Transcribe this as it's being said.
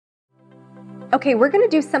Okay, we're going to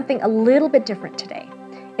do something a little bit different today.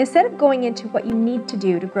 Instead of going into what you need to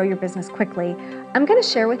do to grow your business quickly, I'm going to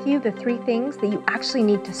share with you the 3 things that you actually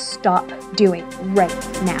need to stop doing right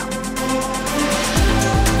now.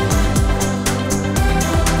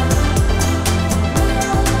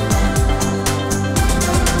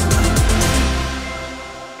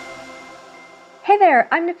 Hey there,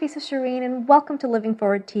 I'm Nafissa Shireen and welcome to Living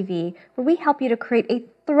Forward TV, where we help you to create a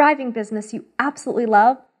thriving business you absolutely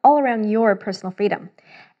love all around your personal freedom.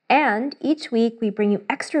 And each week we bring you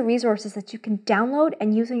extra resources that you can download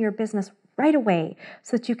and use in your business right away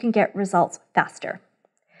so that you can get results faster.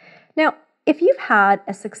 Now, if you've had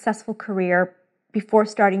a successful career before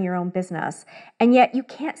starting your own business, and yet you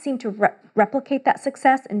can't seem to replicate that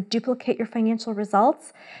success and duplicate your financial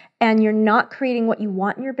results, and you're not creating what you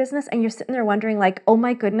want in your business, and you're sitting there wondering like, oh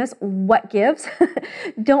my goodness, what gives?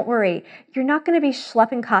 Don't worry, you're not going to be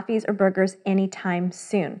schlepping coffees or burgers anytime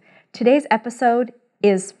soon. Today's episode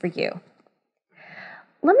is for you.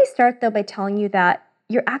 Let me start though by telling you that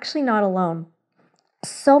you're actually not alone.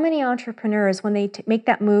 So many entrepreneurs, when they make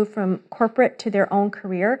that move from corporate to their own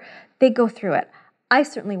career, they go through it. I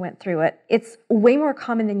certainly went through it. It's way more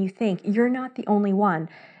common than you think. You're not the only one.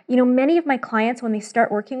 You know, many of my clients, when they start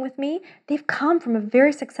working with me, they've come from a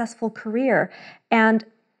very successful career and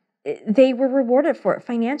they were rewarded for it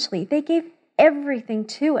financially. They gave everything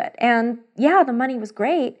to it. And yeah, the money was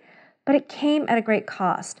great, but it came at a great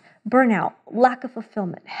cost. Burnout, lack of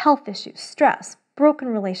fulfillment, health issues, stress, broken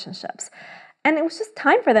relationships. And it was just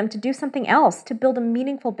time for them to do something else, to build a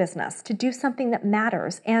meaningful business, to do something that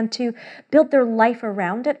matters, and to build their life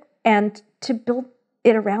around it and to build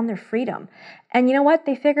it around their freedom. And you know what?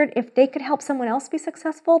 They figured if they could help someone else be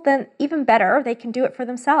successful, then even better, they can do it for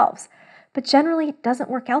themselves. But generally, it doesn't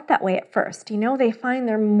work out that way at first. You know, they find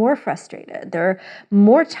they're more frustrated, they're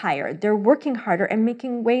more tired, they're working harder and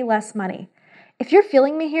making way less money. If you're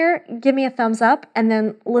feeling me here, give me a thumbs up and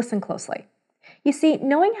then listen closely. You see,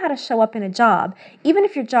 knowing how to show up in a job, even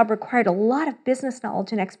if your job required a lot of business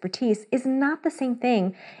knowledge and expertise, is not the same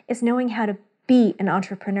thing as knowing how to be an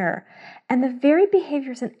entrepreneur. And the very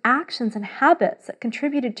behaviors and actions and habits that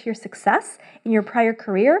contributed to your success in your prior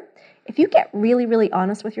career, if you get really, really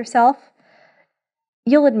honest with yourself,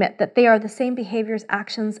 you'll admit that they are the same behaviors,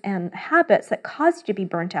 actions, and habits that caused you to be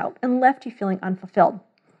burnt out and left you feeling unfulfilled.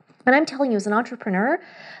 And I'm telling you, as an entrepreneur,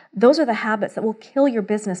 those are the habits that will kill your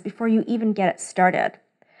business before you even get it started.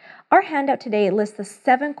 Our handout today lists the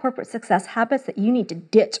 7 corporate success habits that you need to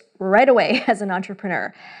ditch right away as an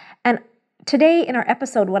entrepreneur. And today in our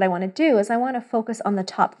episode, what I want to do is I want to focus on the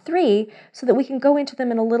top 3 so that we can go into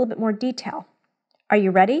them in a little bit more detail. Are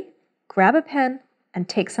you ready? Grab a pen and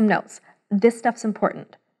take some notes. This stuff's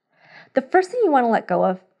important. The first thing you want to let go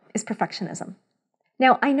of is perfectionism.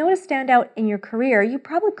 Now, I know to stand out in your career, you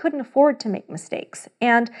probably couldn't afford to make mistakes,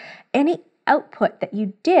 and any output that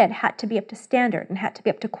you did had to be up to standard and had to be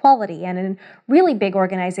up to quality, and in really big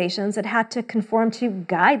organizations, it had to conform to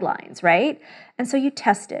guidelines, right? And so you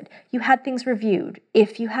tested, you had things reviewed.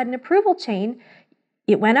 If you had an approval chain,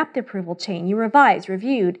 it went up the approval chain, you revised,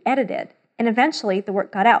 reviewed, edited, and eventually the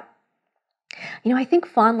work got out. You know, I think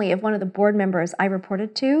fondly of one of the board members I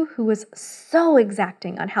reported to who was so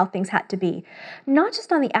exacting on how things had to be, not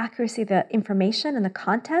just on the accuracy of the information and the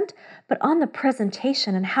content, but on the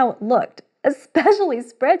presentation and how it looked, especially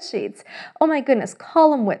spreadsheets. Oh my goodness,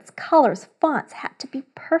 column widths, colors, fonts had to be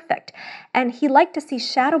perfect. And he liked to see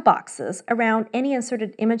shadow boxes around any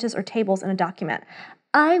inserted images or tables in a document.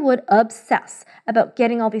 I would obsess about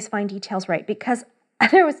getting all these fine details right because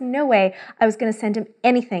there was no way I was going to send him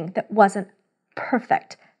anything that wasn't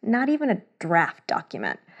perfect, not even a draft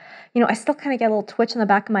document. You know, I still kind of get a little twitch in the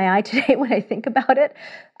back of my eye today when I think about it.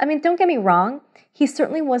 I mean, don't get me wrong. He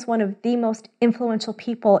certainly was one of the most influential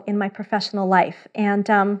people in my professional life. And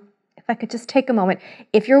if I could just take a moment,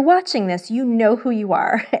 if you're watching this, you know who you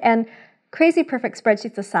are. And crazy perfect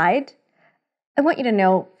spreadsheets aside, I want you to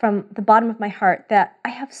know from the bottom of my heart that I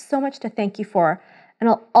have so much to thank you for, and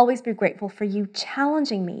I'll always be grateful for you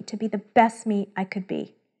challenging me to be the best me I could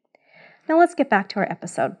be. Now let's get back to our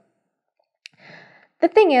episode. The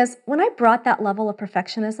thing is, when I brought that level of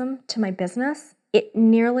perfectionism to my business, it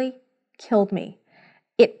nearly killed me.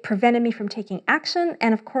 It prevented me from taking action,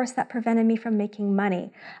 and of course that prevented me from making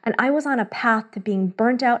money. And I was on a path to being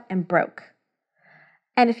burnt out and broke.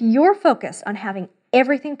 And if you're focused on having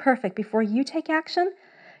everything perfect before you take action,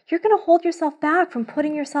 you're going to hold yourself back from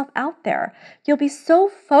putting yourself out there. You'll be so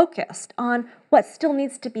focused on what still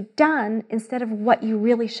needs to be done instead of what you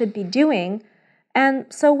really should be doing. And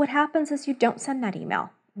so what happens is you don't send that email.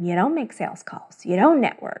 You don't make sales calls. You don't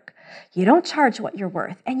network. You don't charge what you're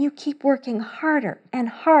worth. And you keep working harder and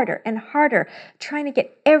harder and harder, trying to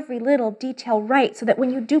get every little detail right so that when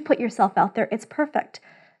you do put yourself out there, it's perfect.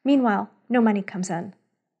 Meanwhile, no money comes in.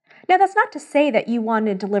 Now, that's not to say that you want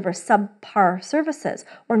to deliver subpar services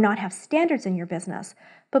or not have standards in your business,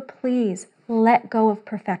 but please let go of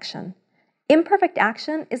perfection. Imperfect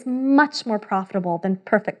action is much more profitable than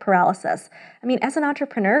perfect paralysis. I mean, as an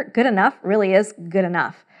entrepreneur, good enough really is good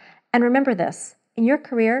enough. And remember this, in your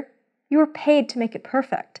career, you are paid to make it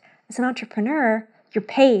perfect. As an entrepreneur, you're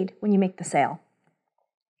paid when you make the sale.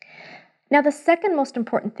 Now, the second most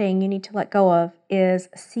important thing you need to let go of is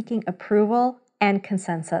seeking approval and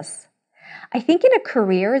consensus. I think in a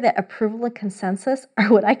career that approval and consensus are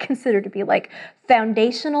what I consider to be like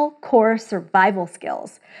foundational core survival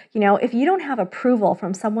skills. If you don't have approval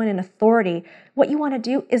from someone in authority, what you want to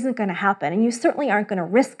do isn't going to happen. And you certainly aren't going to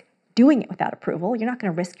risk doing it without approval. You're not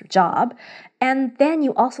going to risk your job. And then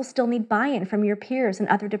you also still need buy-in from your peers and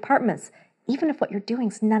other departments, even if what you're doing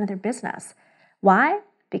is none of their business. Why?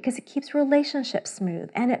 Because it keeps relationships smooth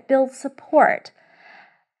and it builds support.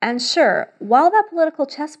 And sure, while that political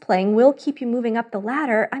chess playing will keep you moving up the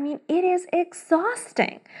ladder, it is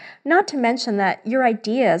exhausting. Not to mention that your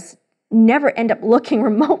ideas never end up looking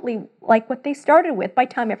remotely like what they started with by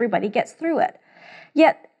the time everybody gets through it.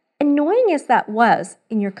 Yet, annoying as that was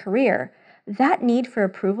in your career, that need for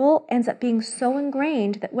approval ends up being so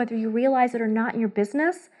ingrained that whether you realize it or not in your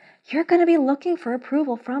business, you're going to be looking for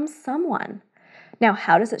approval from someone. Now,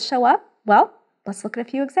 how does it show up? Well, let's look at a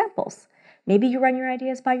few examples. Maybe you run your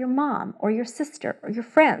ideas by your mom or your sister or your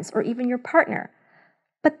friends or even your partner,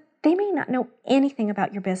 but they may not know anything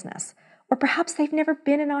about your business, or perhaps they've never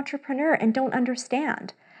been an entrepreneur and don't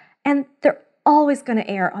understand. And they're always going to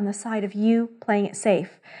err on the side of you playing it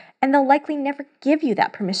safe, and they'll likely never give you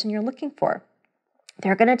that permission you're looking for.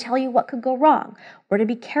 They're going to tell you what could go wrong or to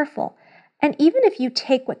be careful. And even if you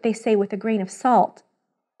take what they say with a grain of salt,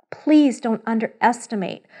 please don't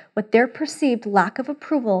underestimate what their perceived lack of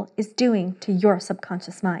approval is doing to your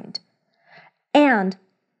subconscious mind and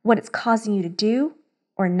what it's causing you to do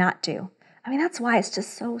or not do. That's why it's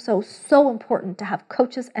just so important to have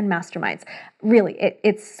coaches and masterminds. Really,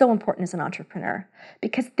 it's so important as an entrepreneur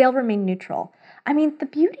because they'll remain neutral. The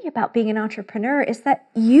beauty about being an entrepreneur is that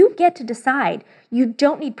you get to decide. You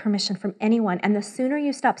don't need permission from anyone, and the sooner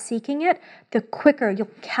you stop seeking it, the quicker you'll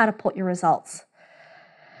catapult your results.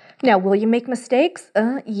 Now, will you make mistakes?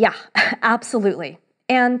 Yeah, absolutely.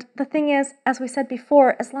 And the thing is, as we said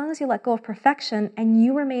before, as long as you let go of perfection and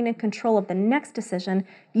you remain in control of the next decision,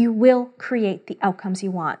 you will create the outcomes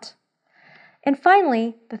you want. And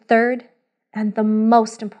finally, the third and the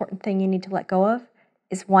most important thing you need to let go of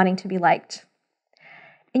is wanting to be liked.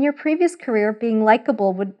 In your previous career, being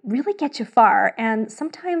likable would really get you far, and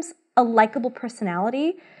sometimes a likable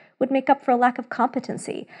personality would make up for a lack of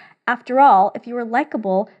competency. After all, if you were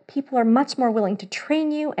likable, people are much more willing to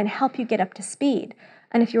train you and help you get up to speed.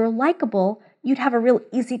 And if you were likable, you'd have a real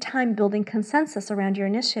easy time building consensus around your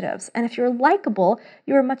initiatives. And if you're likable,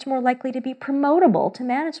 you are much more likely to be promotable to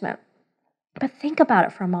management. But think about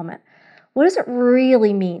it for a moment. What does it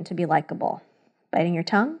really mean to be likable? Biting your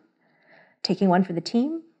tongue? Taking one for the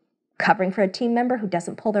team? Covering for a team member who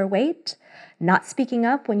doesn't pull their weight? Not speaking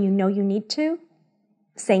up when you know you need to?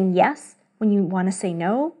 Saying yes when you want to say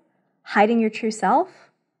no? Hiding your true self?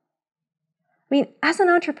 As an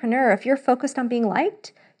entrepreneur, if you're focused on being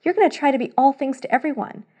liked, you're going to try to be all things to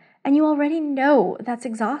everyone. And you already know that's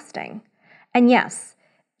exhausting. And yes,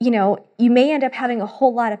 you may end up having a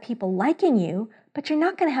whole lot of people liking you, but you're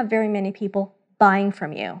not going to have very many people buying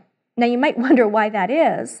from you. Now, you might wonder why that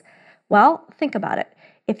is. Well, think about it.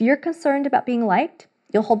 If you're concerned about being liked,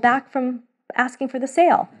 you'll hold back from asking for the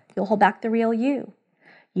sale. You'll hold back the real you.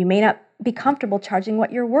 You may not be comfortable charging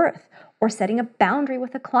what you're worth or setting a boundary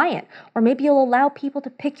with a client, or maybe you'll allow people to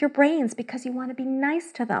pick your brains because you want to be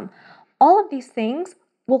nice to them. All of these things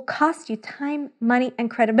will cost you time, money,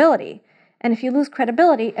 and credibility. And if you lose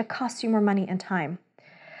credibility, it costs you more money and time.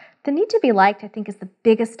 The need to be liked, I think, is the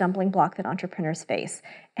biggest stumbling block that entrepreneurs face,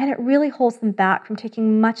 and it really holds them back from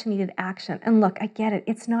taking much needed action. And look, I get it.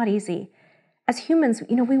 It's not easy. As humans,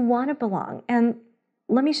 we want to belong. And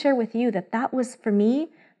let me share with you that was, for me,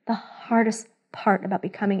 the hardest part about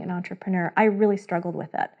becoming an entrepreneur. I really struggled with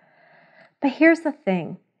it. But here's the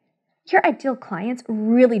thing. Your ideal clients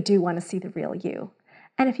really do want to see the real you.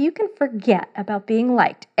 And if you can forget about being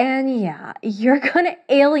liked, and yeah, you're going to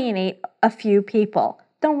alienate a few people.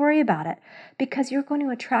 Don't worry about it, because you're going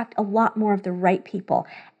to attract a lot more of the right people.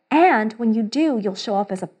 And when you do, you'll show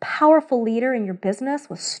up as a powerful leader in your business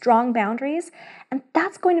with strong boundaries, and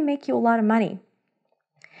that's going to make you a lot of money.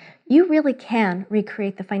 You really can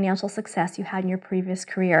recreate the financial success you had in your previous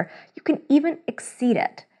career. You can even exceed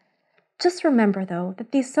it. Just remember, though,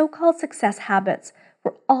 that these so-called success habits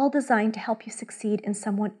were all designed to help you succeed in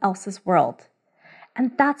someone else's world.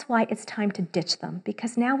 And that's why it's time to ditch them,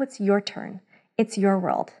 because now it's your turn. It's your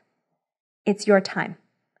world. It's your time.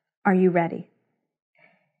 Are you ready?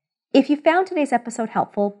 If you found today's episode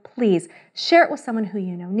helpful, please share it with someone who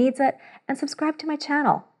you know needs it and subscribe to my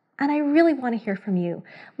channel. And I really want to hear from you.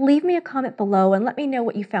 Leave me a comment below and let me know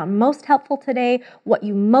what you found most helpful today, what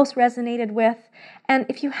you most resonated with. And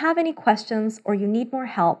if you have any questions or you need more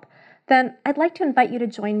help, then I'd like to invite you to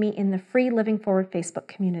join me in the free Living Forward Facebook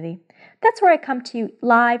community. That's where I come to you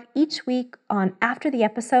live each week on after the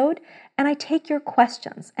episode, and I take your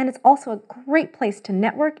questions. And it's also a great place to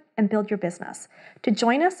network and build your business. To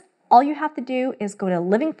join us, all you have to do is go to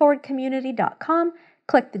livingforwardcommunity.com,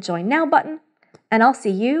 click the Join Now button, and I'll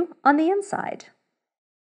see you on the inside.